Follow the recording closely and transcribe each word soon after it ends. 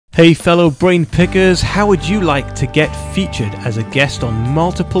Hey fellow brain pickers, how would you like to get featured as a guest on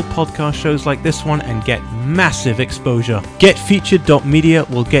multiple podcast shows like this one and get massive exposure? GetFeatured.media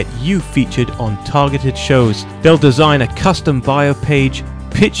will get you featured on targeted shows. They'll design a custom bio page,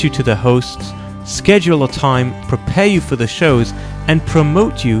 pitch you to the hosts, schedule a time, prepare you for the shows, and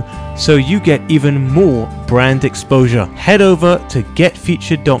promote you so you get even more brand exposure. Head over to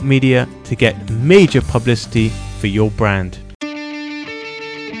GetFeatured.media to get major publicity for your brand.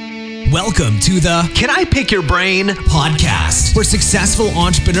 Welcome to the Can I Pick Your Brain podcast, where successful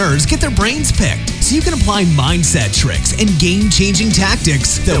entrepreneurs get their brains picked so you can apply mindset tricks and game-changing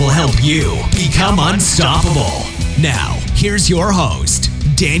tactics that will help you become unstoppable. Now, here's your host,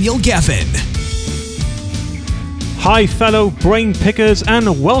 Daniel Geffen. Hi fellow brain pickers,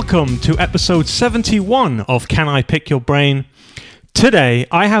 and welcome to episode 71 of Can I Pick Your Brain? Today,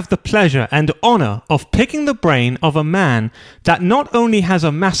 I have the pleasure and honor of picking the brain of a man that not only has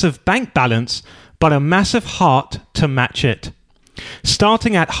a massive bank balance, but a massive heart to match it.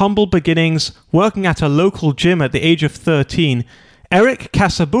 Starting at humble beginnings, working at a local gym at the age of 13, Eric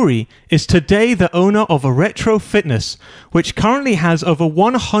Casaburi is today the owner of Retro Fitness, which currently has over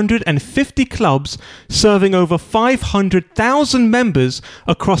 150 clubs serving over 500,000 members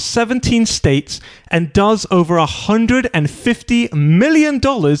across 17 states and does over $150 million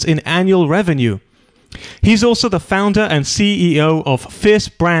in annual revenue. He's also the founder and CEO of Fierce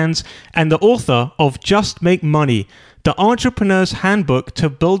Brands and the author of Just Make Money, the entrepreneur's handbook to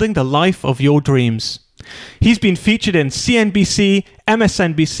building the life of your dreams. He's been featured in CNBC,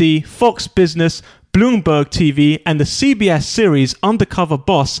 MSNBC, Fox Business, Bloomberg TV, and the CBS series Undercover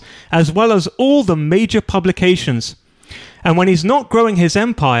Boss, as well as all the major publications. And when he's not growing his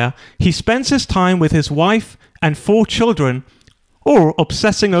empire, he spends his time with his wife and 4 children, or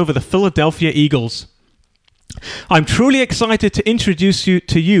obsessing over the Philadelphia Eagles. I'm truly excited to introduce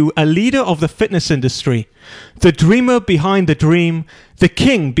to you a leader of the fitness industry, the dreamer behind the dream, the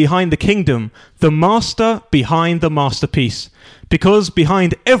king behind the kingdom, the master behind the masterpiece. Because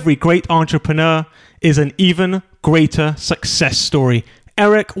behind every great entrepreneur is an even greater success story.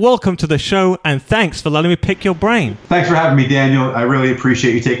 Eric, welcome to the show, and thanks for letting me pick your brain. Thanks for having me, Daniel. I really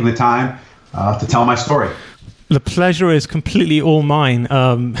appreciate you taking the time to tell my story. The pleasure is completely all mine.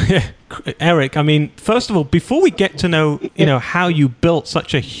 Eric, I mean, first of all, before we get to know, how you built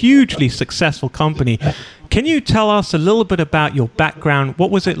such a hugely successful company, can you tell us a little bit about your background? What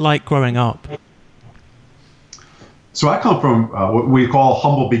was it like growing up? So I come from what we call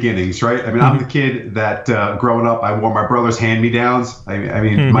humble beginnings, right? I mean, I'm the kid that growing up, I wore my brother's hand-me-downs. I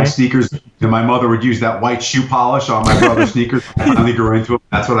mean, my sneakers, my mother would use that white shoe polish on my brother's sneakers. I finally grew into it.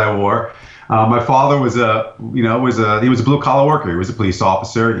 That's what I wore. My father was he was a blue collar worker. He was a police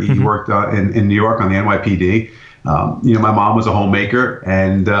officer. He worked in New York on the NYPD. My mom was a homemaker,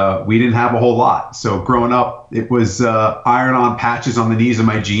 and we didn't have a whole lot. So growing up, it was iron-on patches on the knees of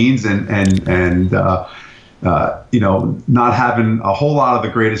my jeans, and not having a whole lot of the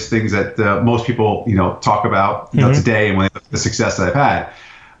greatest things that most people talk about today and when they look at the success that I've had.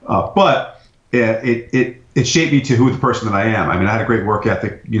 But it shaped me to who the person that I am. I mean, I had a great work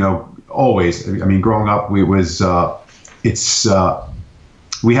ethic. Always. I mean, growing up, we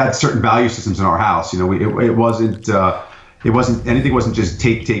had certain value systems in our house. It wasn't anything wasn't just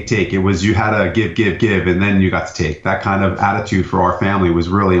take. It was you had to give, and then you got to take. That kind of attitude for our family was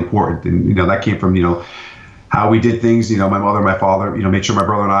really important, and that came from how we did things. My mother, my father, made sure my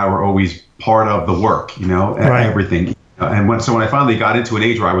brother and I were always part of the work. Right. Everything. And when I finally got into an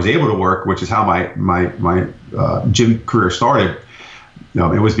age where I was able to work, which is how my gym career started.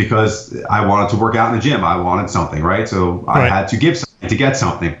 It was because I wanted to work out in the gym. I wanted something, right? So I had to give something to get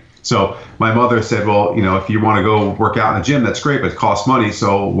something. So my mother said, well, if you want to go work out in the gym, that's great, but it costs money.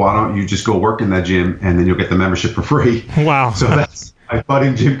 So why don't you just go work in that gym and then you'll get the membership for free? Wow. So that's my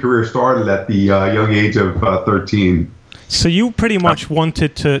budding gym career started at the young age of 13. So you pretty much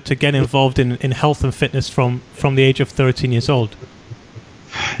wanted to get involved in health and fitness from the age of 13 years old.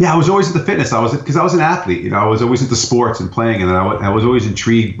 Yeah, I was always into fitness. Because I was an athlete. I was always into sports and playing, and I was always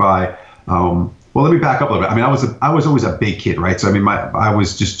intrigued by. Well, let me back up a little bit. I mean, I was always a big kid, right? So I mean, I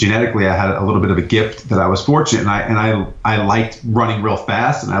was just genetically, I had a little bit of a gift that I was fortunate, and I liked running real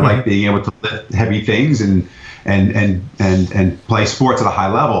fast, and I liked being able to lift heavy things and play sports at a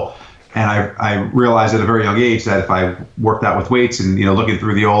high level. And I realized at a very young age that if I worked out with weights and looking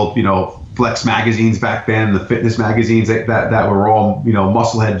through the old Flex magazines back then, the fitness magazines that were all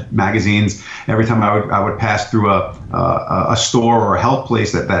Musclehead magazines. Every time I would pass through a store or a health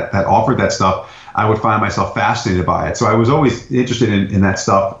place that offered that stuff, I would find myself fascinated by it. So I was always interested in that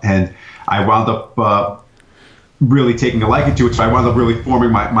stuff, and I wound up really taking a liking to it. So I wound up really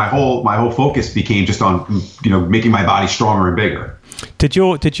forming my whole focus became just on, making my body stronger and bigger. Did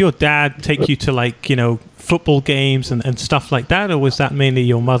your dad take you to, like, football games and stuff like that, or was that mainly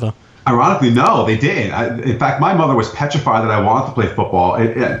your mother? Ironically, no, they didn't. In fact, my mother was petrified that I wanted to play football.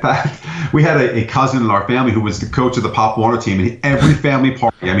 In fact, we had a cousin in our family who was the coach of the Pop Warner team, and every family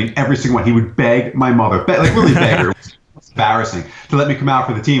party, every single one, he would beg my mother, really beg her. It was embarrassing, to let me come out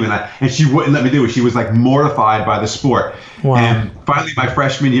for the team, and she wouldn't let me do it. She was like mortified by the sport. Wow. And finally, my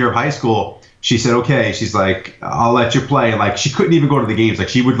freshman year of high school, she said, "Okay." She's like, "I'll let you play." And like, she couldn't even go to the games. Like,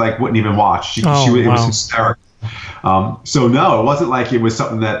 she wouldn't even watch. It was hysterical. So no, it wasn't like it was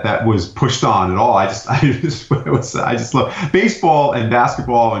something that was pushed on at all. I just love baseball and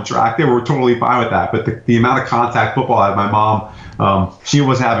basketball and track. They were totally fine with that. But the amount of contact football I had, my mom, she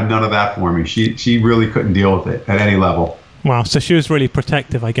was having none of that for me. She really couldn't deal with it at any level. Wow. So she was really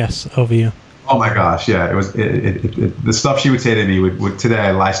protective, I guess, over you. Oh my gosh, yeah. It was the stuff she would say to me would today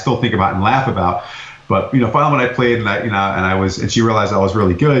I still think about and laugh about. But finally when I played and she realized I was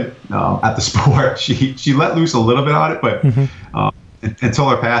really good at the sport, she let loose a little bit on it, but until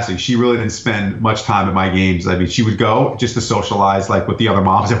her passing, she really didn't spend much time at my games. I mean, she would go just to socialize, like with the other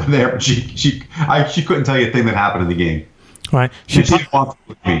moms that were there, but she couldn't tell you a thing that happened in the game. Right. She didn't want to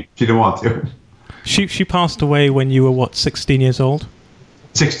with me. She didn't want to. She passed away when you were 16 years old?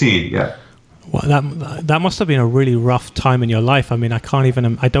 16, yeah. Well, that must have been a really rough time in your life. I mean, I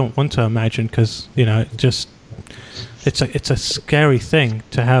don't want to imagine, because it's a scary thing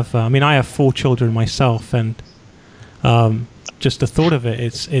to have. I mean, I have 4 children myself, and just the thought of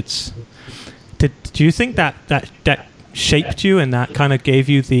it, do you think that shaped you, and that kind of gave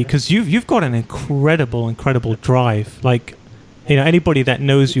you because you've got an incredible drive. Like, anybody that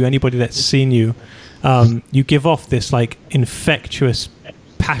knows you, anybody that's seen you, you give off this like infectious,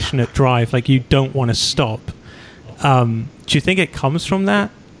 passionate drive, like you don't want to stop. Do you think it comes from that?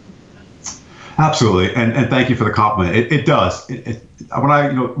 Absolutely, and thank you for the compliment. It does. When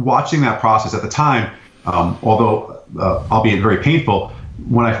I watching that process at the time, although albeit very painful,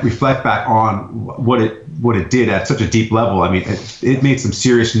 when I reflect back on what it did at such a deep level, I mean, it made some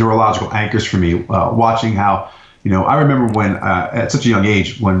serious neurological anchors for me. Watching how. I remember when, at such a young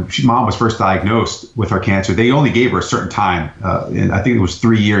age, when mom was first diagnosed with her cancer, they only gave her a certain time. And I think it was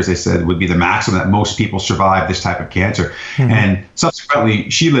 3 years, they said, would be the maximum that most people survive this type of cancer. Mm-hmm. And subsequently,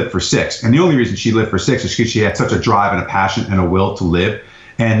 she lived for 6. And the only reason she lived for 6 is because she had such a drive and a passion and a will to live.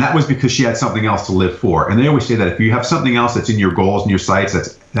 And that was because she had something else to live for. And they always say that if you have something else that's in your goals and your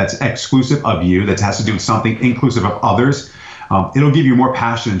sights that's exclusive of you, that has to do with something inclusive of others, it'll give you more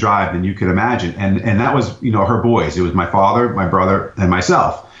passion and drive than you could imagine. And that was, her boys. It was my father, my brother, and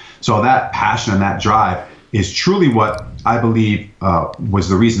myself. So that passion and that drive is truly what I believe was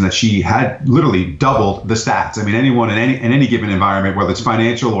the reason that she had literally doubled the stats. I mean, anyone in any given environment, whether it's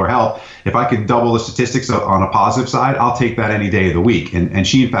financial or health, if I could double the statistics on a positive side, I'll take that any day of the week. And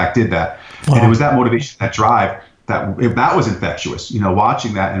she, in fact, did that. Wow. And it was that motivation, that drive, that was infectious.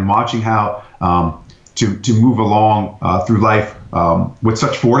 Watching that and watching how to move along through life with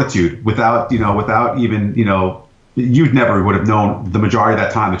such fortitude, without even, you'd never would have known the majority of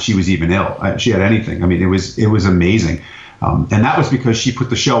that time that she was even ill. She had anything. I mean, it was amazing. And that was because she put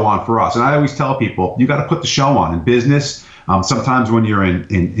the show on for us. And I always tell people, you got to put the show on in business. Sometimes when you're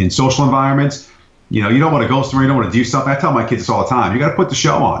in social environments, you don't want to go somewhere, you don't want to do something. I tell my kids this all the time. You got to put the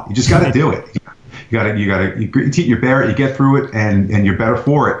show on. You just got to do it. You bear it, you get through it, and you're better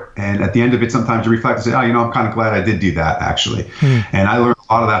for it. And at the end of it, sometimes you reflect and say, I'm kind of glad I did do that, actually. And I learned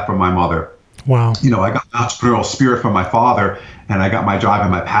a lot of that from my mother. Wow. I got an entrepreneurial spirit from my father, and I got my drive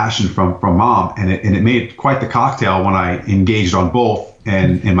and my passion from mom. And it made quite the cocktail when I engaged on both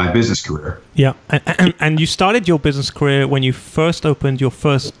and in my business career. Yeah. And you started your business career when you first opened your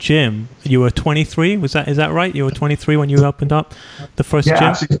first gym. You were 23. Is that right? You were 23 when you opened up the first gym?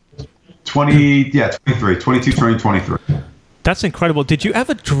 Absolutely. 22 turning 23. That's incredible. Did you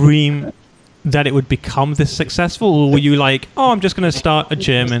ever dream that it would become this successful, or were you like, I'm just going to start a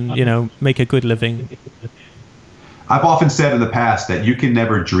gym and make a good living? I've often said in the past that you can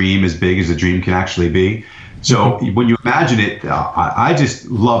never dream as big as a dream can actually be. So when you imagine it, I just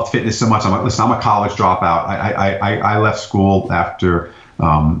loved fitness so much. I'm a college dropout. I left school after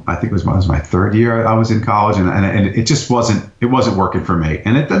I think it was my 3rd year I was in college, and it just wasn't working for me.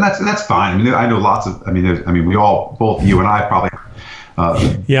 And that's fine. I mean, I know lots of. We all, both you and I, probably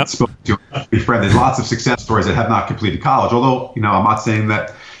spoken to, befriended lots of success stories that have not completed college. Although I'm not saying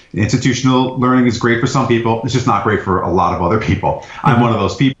that institutional learning is great for some people. It's just not great for a lot of other people. I'm one of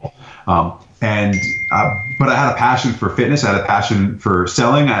those people. But I had a passion for fitness. I had a passion for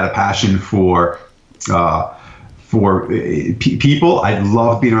selling. I had a passion for for people. I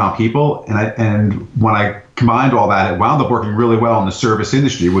love being around people, and when I combined all that, it wound up working really well in the service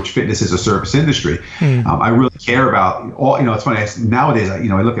industry, which fitness is a service industry. I really care about all. It's funny nowadays. I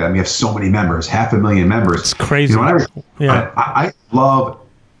look at it. We have so many members, 500,000 members. It's crazy. I love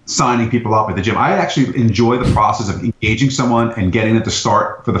signing people up at the gym. I actually enjoy the process of engaging someone and getting them to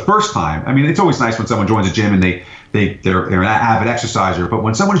start for the first time. I mean, it's always nice when someone joins a gym and they're an avid exerciser, but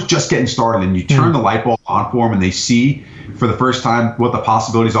when someone's just getting started and you turn the light bulb on for them and they see for the first time what the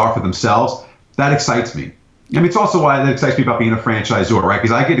possibilities are for themselves, that excites me. I mean, it's also why that excites me about being a franchisor, right?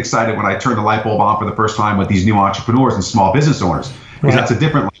 Because I get excited when I turn the light bulb on for the first time with these new entrepreneurs and small business owners, because that's a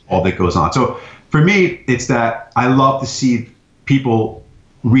different light bulb that goes on. So for me, it's that I love to see people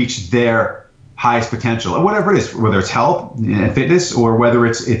reach their highest potential, or whatever it is, whether it's health and fitness or whether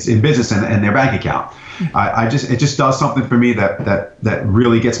it's in business and their bank account. It just does something for me that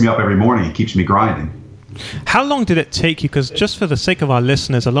really gets me up every morning and keeps me grinding. How long did it take you? Because just for the sake of our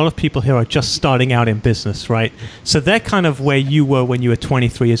listeners, a lot of people here are just starting out in business, right? So they're kind of where you were when you were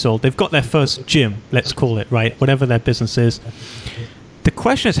 23 years old. They've got their first gym, let's call it, right? Whatever their business is. The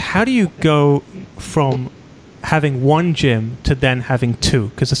question is, how do you go from having one gym to then having two?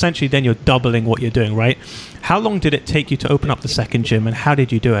 Because essentially then you're doubling what you're doing, right? How long did it take you to open up the second gym, and how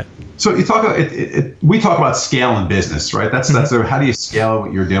did you do it? So you talk about we talk about scale in business, right? That's how do you scale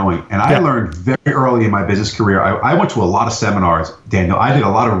what you're doing? And I learned very early in my business career. I went to a lot of seminars, Daniel. I did a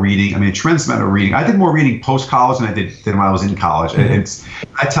lot of reading. I mean, a tremendous amount of reading. I did more reading post college than I did when I was in college.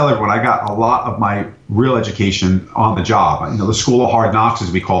 I tell everyone I got a lot of my real education on the job. The school of hard knocks,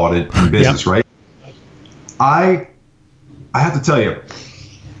 as we call it in business, right? I have to tell you,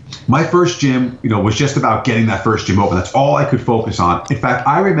 my first gym, was just about getting that first gym open. That's all I could focus on. In fact,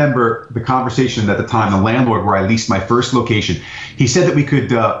 I remember the conversation at the time, the landlord where I leased my first location, he said that we could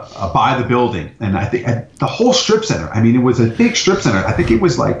buy the building. And I think the whole strip center, I mean, it was a big strip center. I think it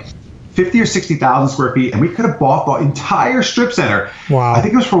was like 50 or 60,000 square feet. And we could have bought the entire strip center. Wow. I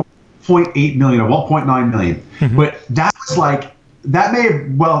think it was for 1.8 million or 1.9 million. But that was like, that may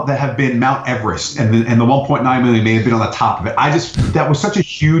have been Mount Everest, and the 1.9 million may have been on the top of it. That was such a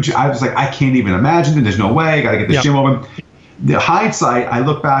huge, I was like, I can't even imagine it. There's no way. I got to get this gym open. The hindsight, I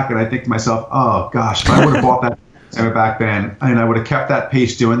look back and I think to myself, oh gosh, if I would have bought that center back then and I would have kept that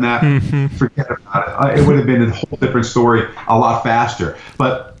pace doing that, forget about it. It would have been a whole different story a lot faster.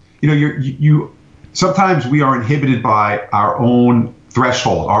 But, you sometimes we are inhibited by our own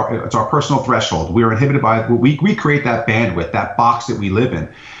threshold. It's our personal threshold. We are inhibited by we create that bandwidth, that box that we live in,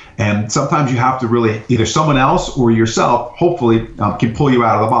 and sometimes you have to really either someone else or yourself, hopefully, can pull you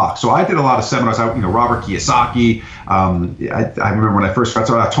out of the box. So I did a lot of seminars. Robert Kiyosaki. I remember when I first got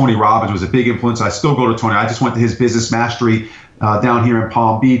started. Tony Robbins was a big influence. I still go to Tony. I just went to his Business Mastery down here in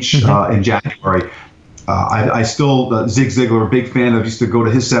Palm Beach in January. I still Zig Ziglar, a big fan of. Used to go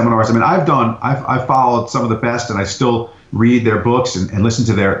to his seminars. I mean, I've followed some of the best, and I still read their books and listen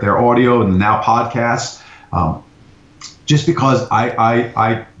to their audio and now podcasts, just because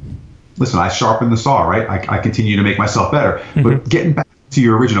I listen, I sharpen the saw, right? I continue to make myself better. But getting back to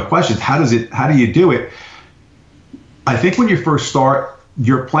your original questions, how do you do it? I think when you first start,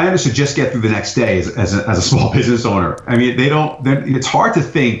 your plan is to just get through the next day as a small business owner. I mean, it's hard to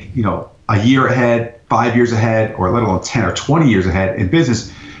think, a year ahead, 5 years ahead, or let alone 10 or 20 years ahead in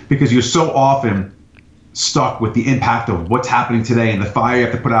business, because you're so often stuck with the impact of what's happening today and the fire you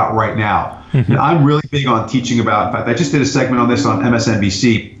have to put out right now. And I'm really big on teaching about, in fact, I just did a segment on this on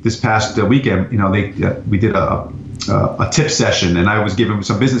MSNBC this past weekend. We did a tip session, and I was giving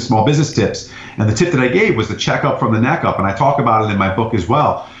some small business tips. And the tip that I gave was the check up from the neck up. And I talk about it in my book as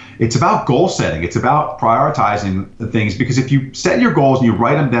well. It's about goal setting. It's about prioritizing the things, because if you set your goals and you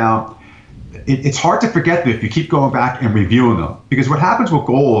write them down, it's hard to forget them if you keep going back and reviewing them. Because what happens with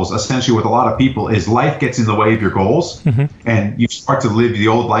goals, essentially with a lot of people, is life gets in the way of your goals, and you start to live the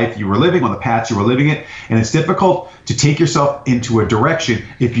old life you were living on the path you were living it. And it's difficult to take yourself into a direction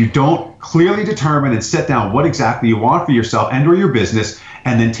if you don't clearly determine and set down what exactly you want for yourself and or your business,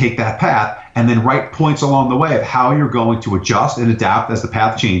 and then take that path and then write points along the way of how you're going to adjust and adapt as the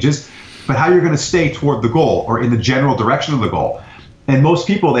path changes, but how you're going to stay toward the goal or in the general direction of the goal. And most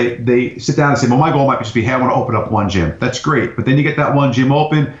people, they sit down and say, well, my goal might just be, hey, I want to open up one gym. That's great. But then you get that one gym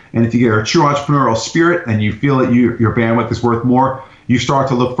open, and if you get a true entrepreneurial spirit and you feel that your bandwidth is worth more, you start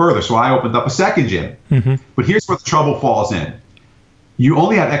to look further. So I opened up a second gym. But here's where the trouble falls in. You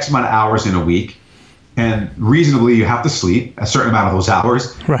only have X amount of hours in a week, and reasonably you have to sleep a certain amount of those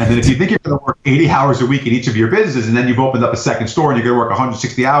hours. Right. And then if you think you're going to work 80 hours a week in each of your businesses, and then you've opened up a second store and you're going to work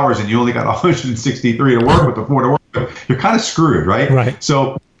 160 hours and you only got 163 to work with, the 4 to work with, you're kind of screwed, right?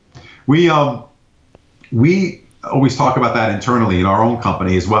 So we always talk about that internally in our own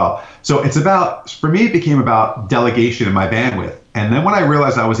company as well. So for me, it became about delegation and my bandwidth. And then when I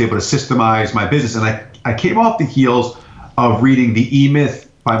realized I was able to systemize my business, and I came off the heels of reading The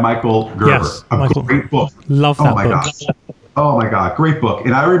E-Myth by Michael Gerber, great book. Love that book. Gosh. Oh my God, great book.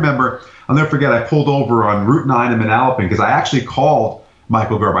 And I remember, I'll never forget, I pulled over on Route 9 in Manalapan because I actually called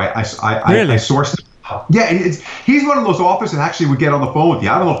Michael Gerber. I sourced him. Yeah, and he's one of those authors that actually would get on the phone with you.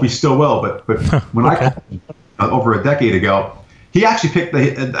 I don't know if we still will, but when I called him over a decade ago, he actually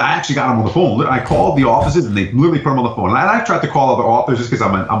I actually got him on the phone. I called the offices and they literally put him on the phone. And I tried to call other authors just because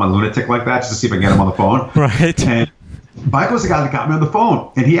I'm a lunatic like that, just to see if I can get him on the phone. Right. And Michael was the guy that got me on the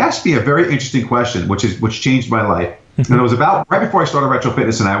phone, and he asked me a very interesting question, which changed my life. And it was about right before I started Retro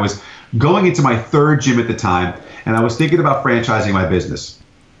Fitness, and I was going into my third gym at the time, and I was thinking about franchising my business.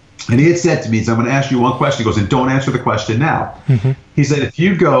 And he had said to me, I'm going to ask you one question. He goes, and don't answer the question now. Mm-hmm. He said, if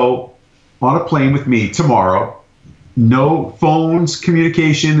you go on a plane with me tomorrow, no phones,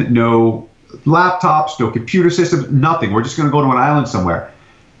 communication, no laptops, no computer systems, nothing. We're just going to go to an island somewhere.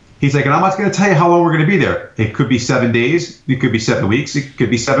 He's like, and I'm not going to tell you how long we're going to be there. It could be 7 days. It could be 7 weeks. It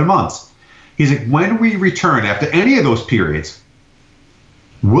could be 7 months. He's like, when we return after any of those periods,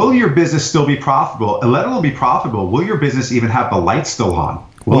 will your business still be profitable? And let alone be profitable, will your business even have the lights still on?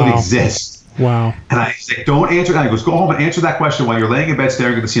 Will it exist? Wow. And I said, don't answer that. He goes, go home and answer that question while you're laying in bed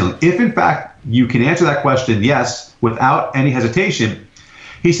staring at the ceiling. If, in fact, you can answer that question, yes, without any hesitation,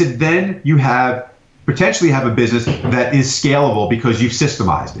 he said, then you potentially have a business that is scalable because you've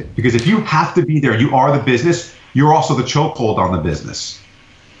systemized it. Because if you have to be there, you are the business, you're also the chokehold on the business.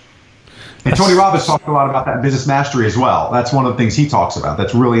 And Tony Robbins talked a lot about that in Business Mastery as well. That's one of the things he talks about.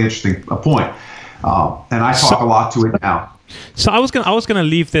 That's really interesting point. And I talk a lot to it now. So I was gonna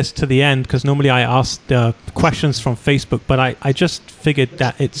leave this to the end because normally I ask questions from Facebook, but I just figured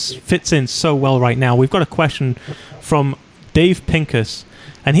that it fits in so well right now. We've got a question from Dave Pincus,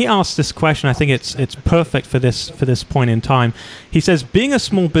 and he asked this question. I think it's perfect for this point in time. He says, being a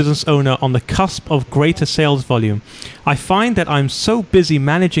small business owner on the cusp of greater sales volume, I find that I'm so busy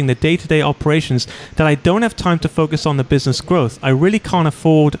managing the day-to-day operations that I don't have time to focus on the business growth. I really can't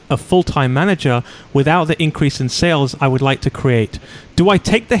afford a full-time manager without the increase in sales I would like to create. Do I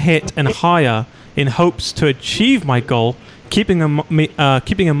take the hit and hire in hopes to achieve my goal, keeping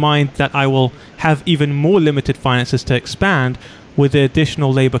in mind that I will have even more limited finances to expand with the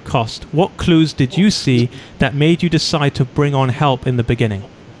additional labor cost? What clues did you see that made you decide to bring on help in the beginning?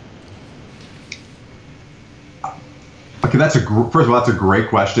 Okay, first of all, that's a great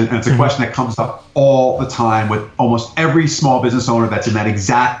question, and it's a question that comes up all the time with almost every small business owner that's in that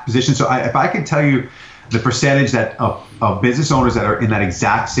exact position. So if I can tell you the percentage of business owners that are in that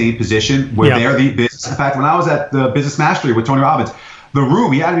exact same position where they're the business. In fact, when I was at the Business Mastery with Tony Robbins, the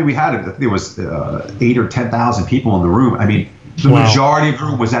room, I think there was 8,000 or 10,000 people in the room. I mean, the majority of the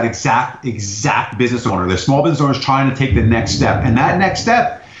room was that exact business owner. The small business owners trying to take the next step, and that next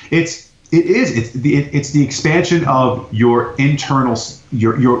step, it's the expansion of your internal,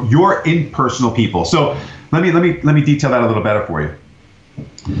 your impersonal people. So let me detail that a little better for you.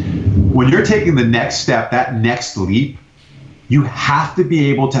 When you're taking the next step, that next leap, you have to be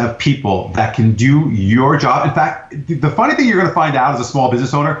able to have people that can do your job. In fact, the funny thing you're going to find out as a small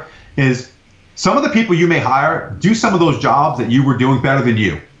business owner is some of the people you may hire do some of those jobs that you were doing better than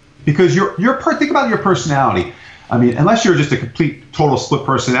you, because think about your personality. I mean, unless you're just a complete, total split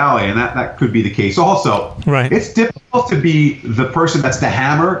personality, and that could be the case also. Right. It's difficult to be the person that's the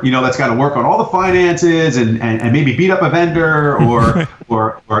hammer, that's got to work on all the finances and maybe beat up a vendor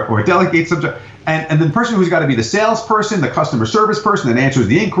or delegate something. And the person who's got to be the salesperson, the customer service person that answers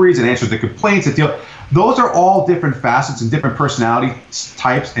the inquiries and answers the complaints. Those are all different facets and different personality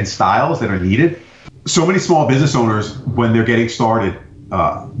types and styles that are needed. So many small business owners, when they're getting started,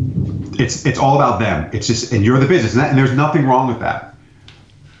 it's all about them. It's just, and you're the business, and there's nothing wrong with that.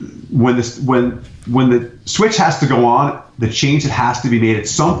 When the switch has to go on, the change that has to be made at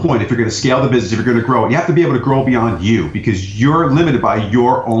some point, if you're going to scale the business, if you're going to grow it, you have to be able to grow beyond you, because you're limited by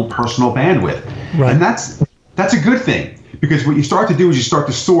your own personal bandwidth. Right. And that's a good thing, because what you start to do is you start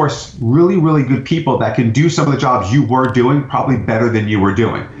to source really, really good people that can do some of the jobs you were doing probably better than you were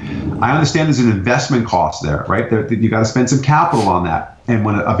doing. I understand there's an investment cost there, right? You got to spend some capital on that. And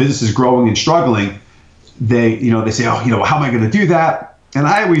when a business is growing and struggling, they say, how am I going to do that? And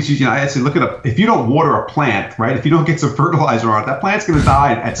I always use, I say, if you don't water a plant, right? If you don't get some fertilizer on it, that plant's going to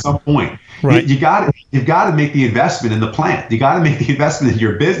die at some point. Right. You've got to make the investment in the plant. You got to make the investment in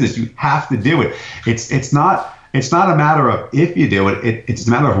your business. You have to do it. It's not a matter of if you do it. It's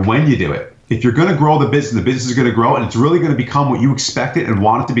a matter of when you do it. if you're going to grow the business is going to grow, and it's really going to become what you expect it and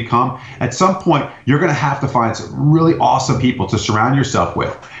want it to become. At some point, you're going to have to find some really awesome people to surround yourself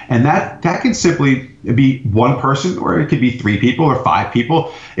with. And that can simply be one person, or it could be 3 people or 5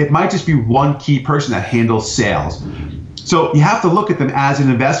 people. It might just be one key person that handles sales. So you have to look at them as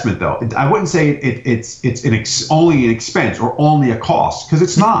an investment, though. I wouldn't say it's only an expense or only a cost, because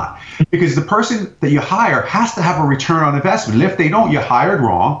it's not. Because the person that you hire has to have a return on investment. And if they don't, you hired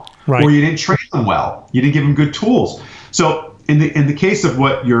wrong, right, or you didn't train them well. You didn't give them good tools. So in the case of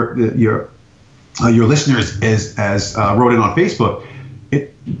what your listeners wrote in on Facebook,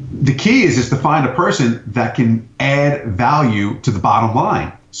 the key is to find a person that can add value to the bottom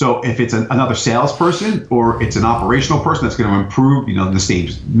line. So if it's another salesperson, or it's an operational person that's going to improve,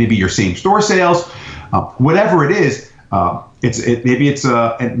 maybe your same store sales, whatever it is, there's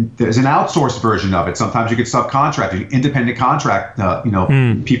an outsourced version of it. Sometimes you get subcontractors, independent contract,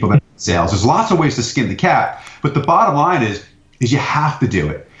 people that sales. There's lots of ways to skin the cat, but the bottom line is you have to do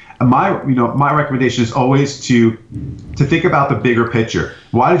it. And my recommendation is always to think about the bigger picture.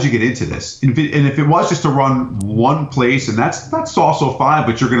 Why did you get into this? And if it was just to run one place, and that's also fine,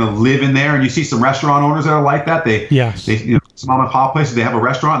 but you're going to live in there. And you see some restaurant owners that are like that. They some mom and pop places, they have a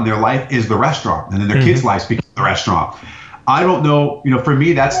restaurant, and their life is the restaurant, and then their kids' lives become the restaurant. I don't know. For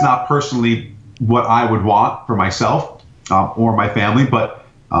me, that's not personally what I would want for myself or my family, but.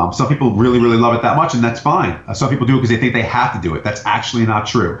 Some people really, really love it that much, and that's fine. Some people do it because they think they have to do it. That's actually not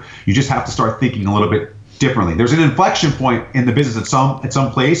true. You just have to start thinking a little bit differently. There's an inflection point in the business at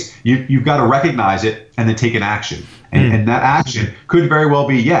some place. You've got to recognize it and then take an action. And that action could very well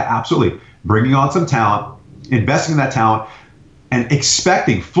be, absolutely, bringing on some talent, investing in that talent, and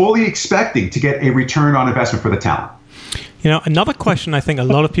fully expecting to get a return on investment for the talent. Another question I think a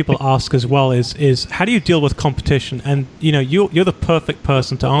lot of people ask as well is how do you deal with competition? And you're the perfect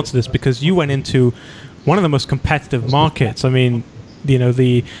person to answer this, because you went into one of the most competitive markets. I mean,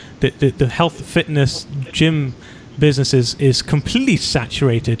 the health fitness gym business is completely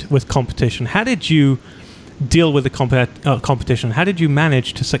saturated with competition. How did you deal with the competition? How did you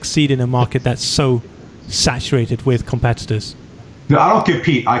manage to succeed in a market that's so saturated with competitors? I don't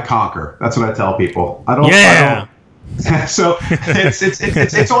compete, I conquer. That's what I tell people. I don't. So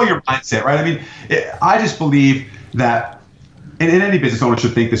it's all your mindset, right? I mean, I just believe that, and any business owner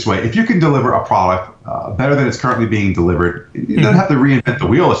should think this way: if you can deliver a product better than it's currently being delivered, you don't have to reinvent the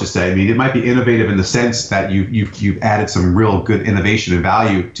wheel. Let's just say. I mean, it might be innovative in the sense that you've added some real good innovation and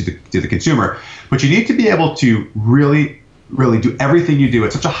value to the consumer, but you need to be able to really, really do everything you do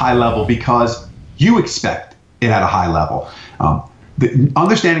at such a high level because you expect it at a high level.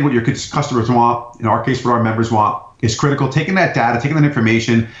 Understanding what your customers want, in our case, what our members want, is critical. Taking that data, taking that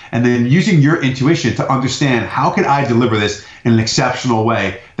information, and then using your intuition to understand how can I deliver this in an exceptional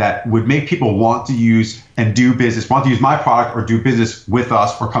way that would make people want to use and do business, want to use my product or do business with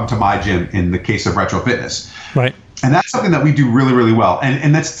us or come to my gym in the case of Retro Fitness. Right. And that's something that we do really, really well.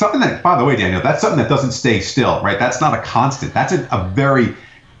 And that's something that, by the way, Daniel, that's something that doesn't stay still, right? That's not a constant. That's a very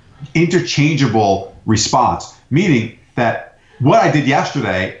interchangeable response, meaning that what I did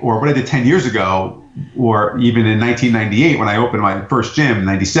yesterday or what I did 10 years ago, or even in 1998 when I opened my first gym,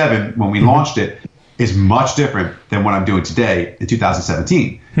 97 when we launched it, is much different than what I'm doing today in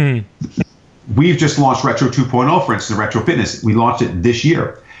 2017. We've just launched Retro 2.0, for instance, Retro Fitness. We launched it this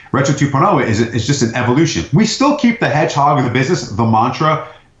year. Retro 2.0 is just an evolution. We still keep the hedgehog of the business, the mantra,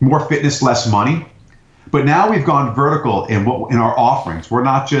 more fitness, less money. But now we've gone vertical in our offerings. We're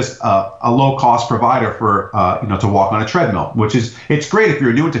not just a low-cost provider for to walk on a treadmill, which is it's great if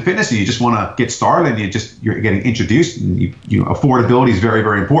you're new into fitness and you just want to get started and you're getting introduced. And affordability is very,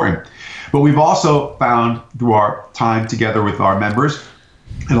 very important. But we've also found through our time together with our members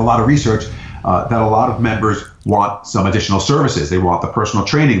and a lot of research that a lot of members want some additional services. They want the personal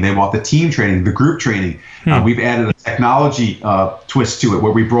training, they want the team training, the group training. We've added a technology twist to it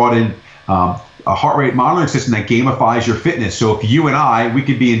where we brought in a heart rate monitoring system that gamifies your fitness. So if you and I, we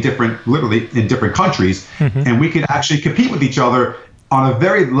could be literally in different countries, and we could actually compete with each other on a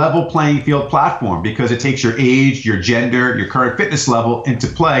very level playing field platform because it takes your age, your gender, your current fitness level into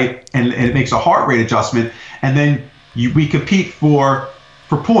play, and it makes a heart rate adjustment. And then we compete for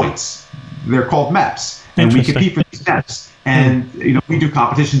points. They're called MEPs, and we compete for these MEPs. And we do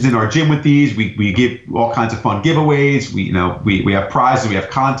competitions in our gym with these. We give all kinds of fun giveaways. We have prizes. We have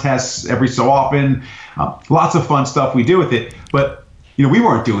contests every so often. Lots of fun stuff we do with it. But we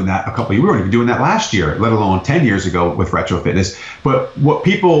weren't doing that we weren't even doing that last year, let alone 10 years ago with Retro Fitness. But what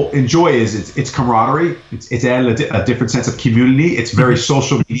people enjoy is it's camaraderie. It's added a different sense of community. It's very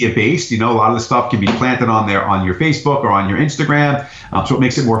social media based. A lot of the stuff can be planted on your Facebook or on your Instagram. So it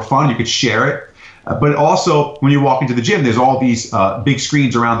makes it more fun. You could share it. But also, when you walk into the gym, there's all these big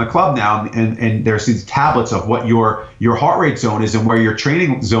screens around the club now, and there's these tablets of what your heart rate zone is and where your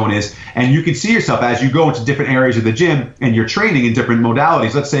training zone is, and you can see yourself as you go into different areas of the gym and you're training in different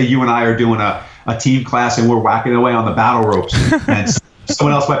modalities. Let's say you and I are doing a team class and we're whacking away on the battle ropes, and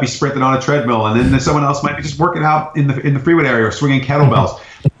someone else might be sprinting on a treadmill, and then someone else might be just working out in the free weight area or swinging kettlebells.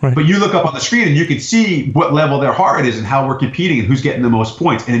 Right. But you look up on the screen and you can see what level their heart rate is and how we're competing and who's getting the most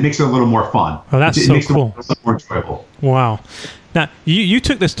points, and it makes it a little more fun. Oh, that's it so makes cool. It a little more enjoyable. Wow. Now, you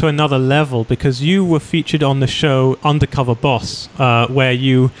took this to another level because you were featured on the show Undercover Boss, where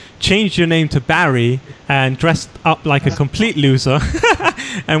you changed your name to Barry and dressed up like a complete loser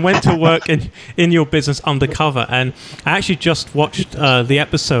and went to work in your business undercover. And I actually just watched the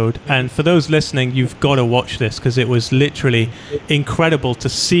episode, and for those listening, you've got to watch this because it was literally incredible to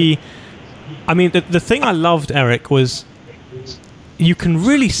see. I mean, the thing I loved, Eric, was you can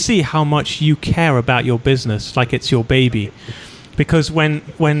really see how much you care about your business, like it's your baby. Because when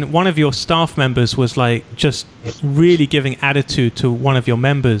one of your staff members was like just really giving attitude to one of your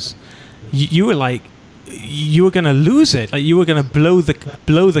members, you were like, you were going to lose it. Like you were going to blow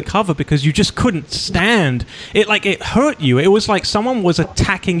the cover because you just couldn't stand it. Like it hurt you. It was like someone was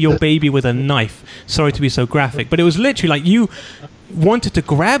attacking your baby with a knife. Sorry to be so graphic, but it was literally like you wanted to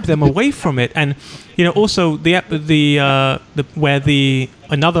grab them away from it. And also where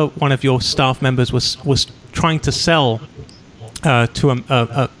another one of your staff members was trying to sell to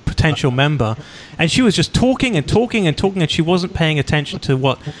a potential member, and she was just talking and talking and talking, and she wasn't paying attention to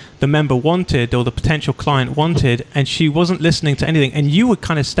what the member wanted or the potential client wanted, and she wasn't listening to anything. And you were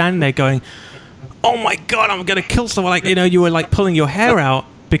kind of standing there going, "Oh my God, I'm going to kill someone!" Like you were like pulling your hair out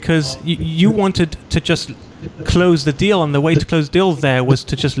because you wanted to just close the deal, and the way to close the deal there was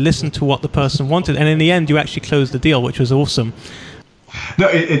to just listen to what the person wanted. And in the end, you actually closed the deal, which was awesome. No,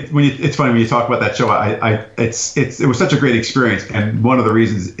 it's funny when you talk about that show. It was such a great experience, and one of the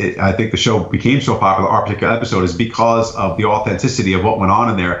reasons I think the show became so popular, our particular episode, is because of the authenticity of what went on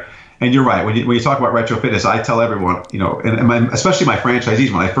in there. And you're right. When you talk about Retro Fitness, I tell everyone, especially my franchisees,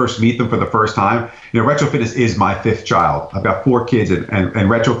 when I first meet them for the first time, Retro Fitness is my fifth child. I've got 4 kids, and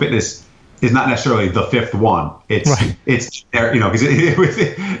Retro Fitness is not necessarily the fifth one. It's there, because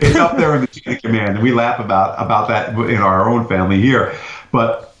it's up there in the chain of command, and we laugh about that in our own family here.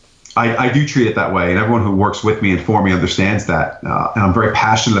 But I do treat it that way, and everyone who works with me and for me understands that, and I'm very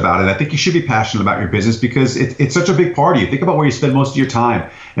passionate about it. I think you should be passionate about your business because it's such a big part of you. Think about where you spend most of your time,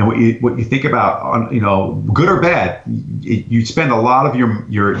 and what you think about, good or bad. You spend a lot of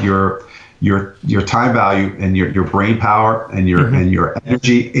your time value and your brain power and your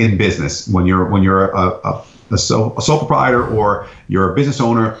energy in business when you're a sole proprietor or you're a business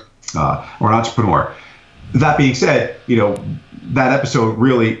owner or an entrepreneur. That being said, that episode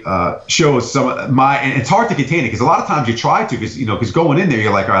really shows some of and it's hard to contain it because a lot of times you try to because going in there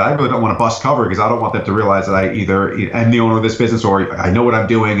you're like, all right, I really don't want to bust cover because I don't want them to realize that I either am the owner of this business or I know what I'm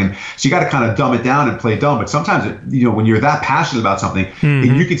doing, and so you got to kind of dumb it down and play dumb. But sometimes when you're that passionate about something,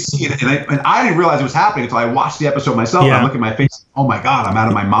 and you can see it, and I didn't realize it was happening until I watched the episode myself. Yeah. And I look at my face, oh my God, I'm out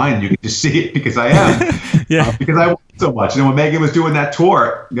of my mind. And you can just see it because I am, because I want so much. And when Megan was doing that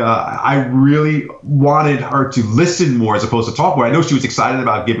tour, I really wanted her to listen more as opposed to talk more. I know she was excited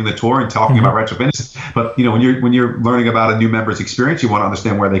about giving the tour and talking about Retro Fitness, but when you're learning about a new member's experience, you want to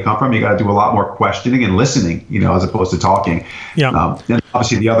understand where they come from. You got to do a lot more questioning and listening, as opposed to talking. Yeah. And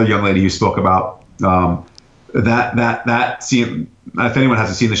obviously, the other young lady you spoke about, that scene. If anyone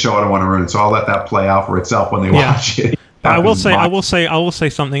hasn't seen the show, I don't want to ruin it, so I'll let that play out for itself when they watch it. I will say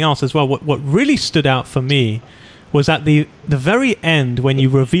something else as well. What really stood out for me was at the very end when you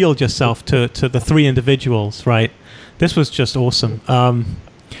revealed yourself to the 3 individuals, right? This was just awesome.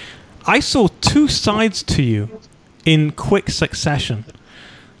 I saw 2 sides to you in quick succession.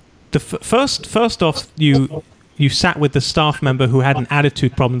 The first off, you sat with the staff member who had an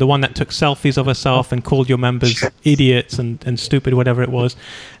attitude problem, the one that took selfies of herself and called your members idiots and stupid, whatever it was.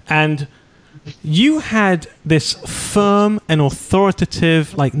 And you had this firm and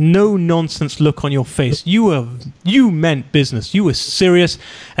authoritative, like no nonsense look on your face. You meant business. You were serious,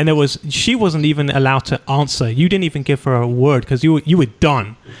 and she wasn't even allowed to answer. You didn't even give her a word because you were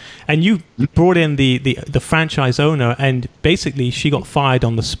done. And you brought in the franchise owner, and basically she got fired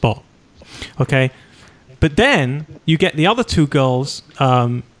on the spot. Okay, but then you get the other 2 girls.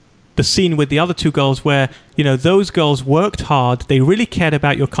 the scene with the other two girls where, you know, those girls worked hard, they really cared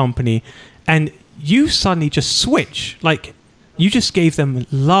about your company, and you suddenly just switch. Like, you just gave them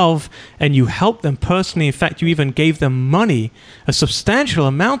love and you helped them personally. In fact, you even gave them money, a substantial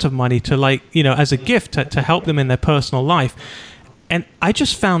amount of money to, like, you know, as a gift to help them in their personal life. And I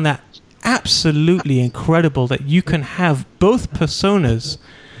just found that absolutely incredible that you can have both personas,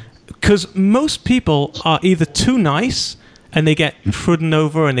 because most people are either too nice and they get trodden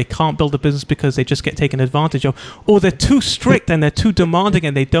over and they can't build a business because they just get taken advantage of, or they're too strict and they're too demanding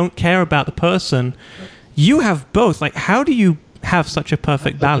and they don't care about the person. You have both. Like, how do you have such a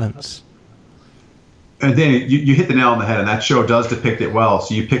perfect balance? And Danny, you hit the nail on the head, and that show does depict it well,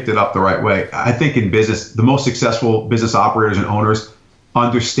 so you picked it up the right way. I think in business, the most successful business operators and owners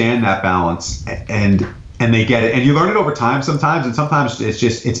understand that balance, and they get it. And you learn it over time sometimes, and sometimes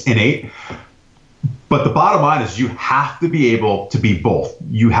it's innate. But the bottom line is you have to be able to be both.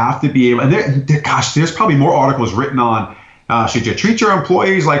 You have to be able, and there's probably more articles written on should you treat your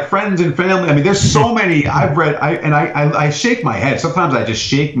employees like friends and family? I mean, there's so many I've read, I shake my head. Sometimes I just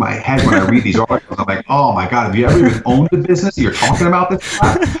shake my head when I read these articles. I'm like, oh my God, have you ever even owned a business? You're talking about this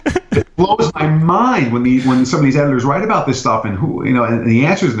stuff? It blows my mind when some of these editors write about this stuff and who, you know, and the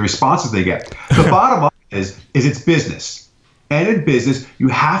answers and the responses they get. The bottom line is it's business. And in business, you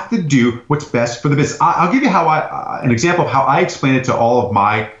have to do what's best for the business. I'll give you an example of how I explain it to all of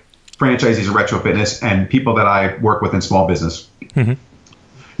my franchisees of Retro Fitness and people that I work with in small business. Mm-hmm.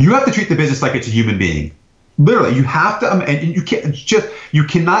 You have to treat the business like it's a human being. Literally, you have to, and you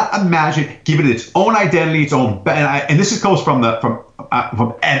cannot imagine giving it its own identity, its own. And this goes from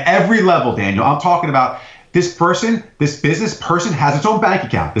at every level, Daniel. I'm talking about this business person has its own bank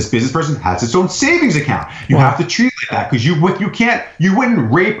account. This business person has its own savings account. You have to treat it like that, because you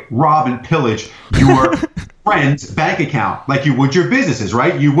wouldn't rape, rob, and pillage your friend's bank account like you would your businesses,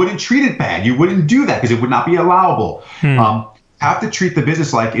 right? You wouldn't treat it bad. You wouldn't do that because it would not be allowable. Have to treat the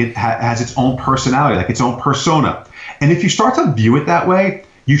business like it has its own personality, like its own persona. And if you start to view it that way,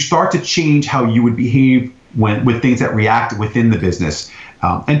 you start to change how you would behave with things that react within the business.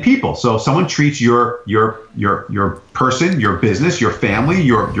 And people. So someone treats your person, your business, your family,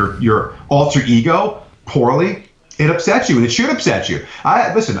 your alter ego poorly, it upsets you, and it should upset you.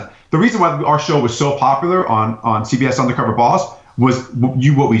 Listen, the reason why our show was so popular on CBS Undercover Boss was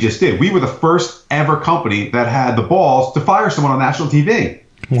what we just did. We were the first ever company that had the balls to fire someone on national TV.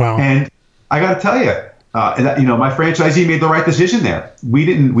 Wow. And I got to tell you, my franchisee made the right decision there. We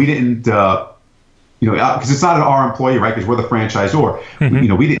didn't. Because it's not our employee, right? Because we're the franchisor.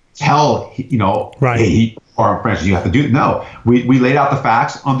 Mm-hmm. We didn't tell, right. Hey, our franchisee, you have to do it. No, we laid out the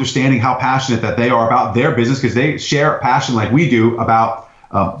facts, understanding how passionate that they are about their business, because they share a passion like we do about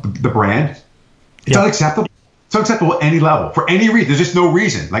the brand. It's unacceptable. It's unacceptable at any level, for any reason. There's just no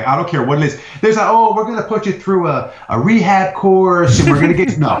reason. Like, I don't care what it is. There's like, we're going to put you through a rehab course, and we're going to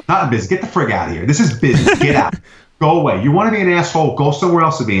get, no, not in business. Get the frig out of here. This is business. Get out. Go away. You want to be an asshole? Go somewhere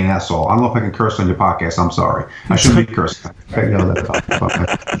else to be an asshole. I don't know if I can curse on your podcast. I'm sorry. I shouldn't be cursing.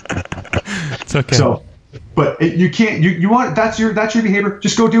 It's okay. So, but you can't. You want that's your behavior.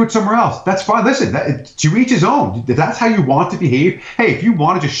 Just go do it somewhere else. That's fine. Listen, to each his own. If that's how you want to behave. Hey, if you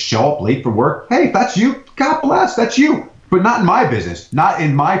want to just show up late for work, hey, if that's you, God bless. That's you. But not in my business. Not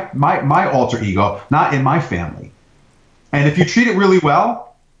in my alter ego. Not in my family. And if you treat it really well,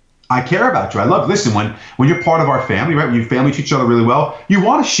 I care about you. I love, listen, when you're part of our family, right? When your family treats each other really well, you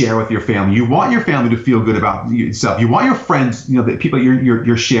want to share with your family. You want your family to feel good about yourself. You want your friends, the people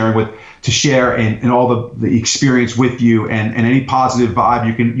you're sharing with, to share and all the experience with you and any positive vibe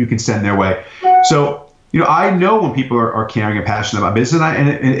you can send their way. So, I know when people are caring and passionate about business, and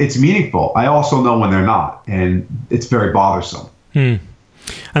it's meaningful. I also know when they're not, and it's very bothersome. And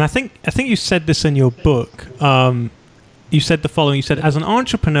I think you said this in your book. You said the following. You said, as an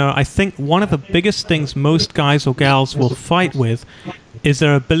entrepreneur, I think one of the biggest things most guys or gals will fight with is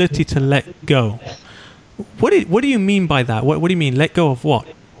their ability to let go. What do you mean by that? What do you mean, let go of what?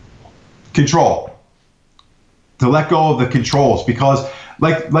 Control. To let go of the controls, because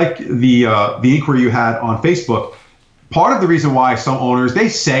like the inquiry you had on Facebook, part of the reason why some owners, they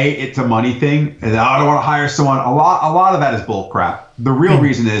say it's a money thing, and I don't want to hire someone. A lot of that is bull crap. The real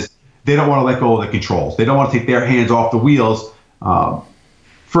reason is they don't want to let go of the controls. They don't want to take their hands off the wheels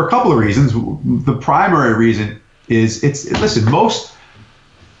for a couple of reasons. The primary reason is most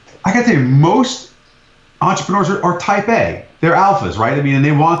entrepreneurs are type A. They're alphas, right? I mean, and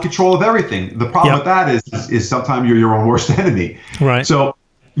they want control of everything. The problem with that is sometimes you're your own worst enemy. Right. So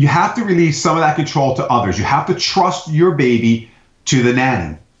you have to release some of that control to others. You have to trust your baby to the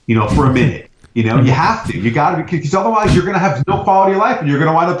nanny, for a minute. You know, you have to. You got to, because otherwise you're going to have no quality of life, and you're going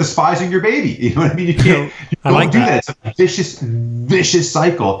to wind up despising your baby. You know what I mean? You can't. You don't do that. It's a vicious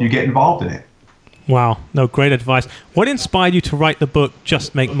cycle if you get involved in it. Wow, no, great advice. What inspired you to write the book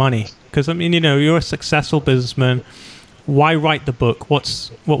Just Make Money? Because I mean, you know, you're a successful businessman. Why write the book? What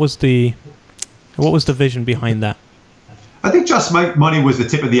was the vision behind that? I think Just Make Money was the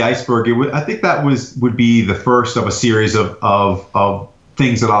tip of the iceberg. I think that would be the first of a series of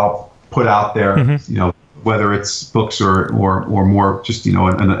things that I'll put out there. You know, whether it's books or more, just, you know,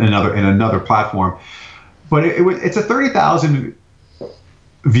 in another platform. But it's a 30,000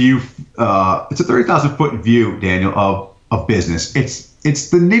 view. It's a 30,000 foot view, Daniel, of business. It's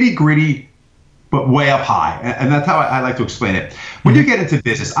the nitty gritty, but way up high. And that's how I like to explain it. When you get into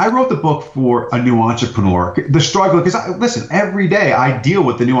business, I wrote the book for a new entrepreneur, the struggle, because listen, every day I deal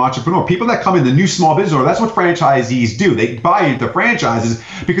with the new entrepreneur, people that come in, the new small business owner. That's what franchisees do. They buy into franchises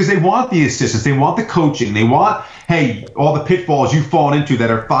because they want the assistance, they want the coaching, they want, hey, all the pitfalls you've fallen into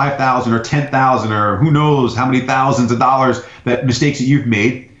that are 5,000 or 10,000 or who knows how many thousands of dollars, that mistakes that you've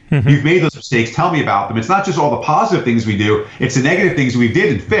made. You've made those mistakes. Tell me about them. It's not just all the positive things we do. It's the negative things we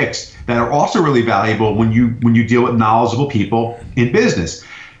did and fixed that are also really valuable when you deal with knowledgeable people in business.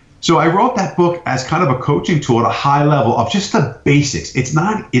 So I wrote that book as kind of a coaching tool at a high level of just the basics. It's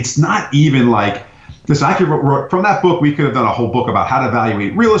not even like, listen, I could from that book we could have done a whole book about how to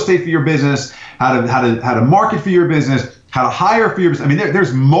evaluate real estate for your business, how to market for your business, how to hire for your business. I mean,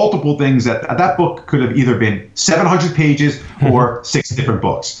 there's multiple things that book could have either been 700 pages or 6 different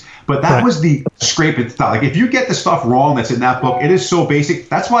books. But that was the scrape at the top. Like, if you get the stuff wrong that's in that book, it is so basic.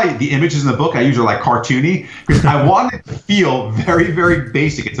 That's why the images in the book I use are like cartoony, because I want it to feel very, very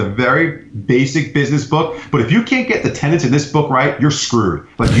basic. It's a very basic business book. But if you can't get the tenets in this book right, you're screwed.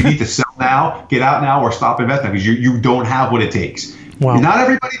 Like, you need to sell now, get out now, or stop investing because you don't have what it takes. Wow. Not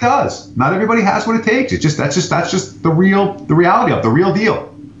everybody does. Not everybody has what it takes. That's just the reality of the real deal.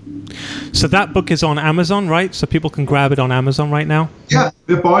 So that book is on Amazon, right? So people can grab it on Amazon right now? Yeah,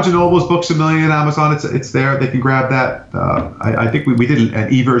 the Barnes & Noble's Books A Million on Amazon. It's there. They can grab that. I think we did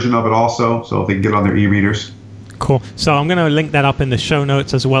an e-version of it also, so they can get it on their e-readers. Cool. So I'm going to link that up in the show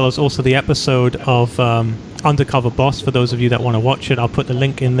notes, as well as also the episode of Undercover Boss for those of you that want to watch it. I'll put the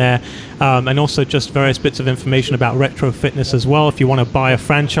link in there. And also just various bits of information about Retro Fitness as well. If you want to buy a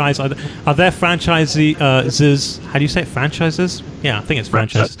franchise, are there franchises? How do you say it? Franchises? Yeah, I think it's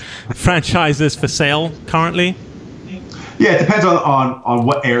franchises. Franchises for sale currently? Yeah, it depends on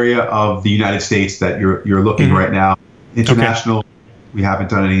what area of the United States that you're looking right now. International, we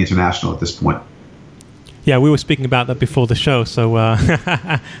haven't done any international at this point. Yeah, we were speaking about that before the show, so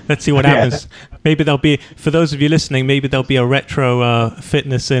let's see what happens. Maybe there'll be, for those of you listening, maybe there'll be a Retro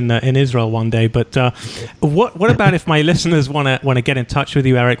Fitness in Israel one day. But what about if my listeners want to get in touch with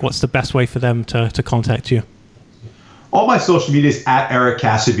you, Eric? What's the best way for them to contact you? All my social media is at Eric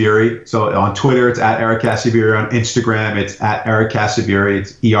Casaburi. So on Twitter, it's at Eric Casaburi. On Instagram, it's at Eric Casaburi.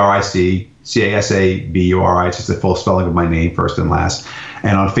 It's EricCasaburi. It's just the full spelling of my name, first and last.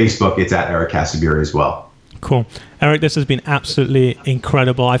 And on Facebook, it's at Eric Casaburi as well. Cool. Eric, this has been absolutely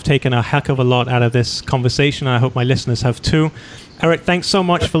incredible. I've taken a heck of a lot out of this conversation, and I hope my listeners have too. Eric, thanks so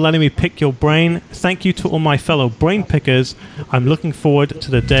much for letting me pick your brain. Thank you to all my fellow brain pickers. I'm looking forward to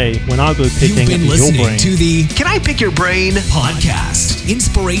the day when I'll go picking your brain. You've been listening to the Can I Pick Your Brain podcast.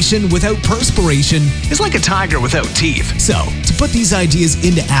 Inspiration without perspiration is like a tiger without teeth. So, to put these ideas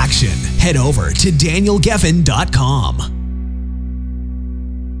into action, head over to danielgeffen.com.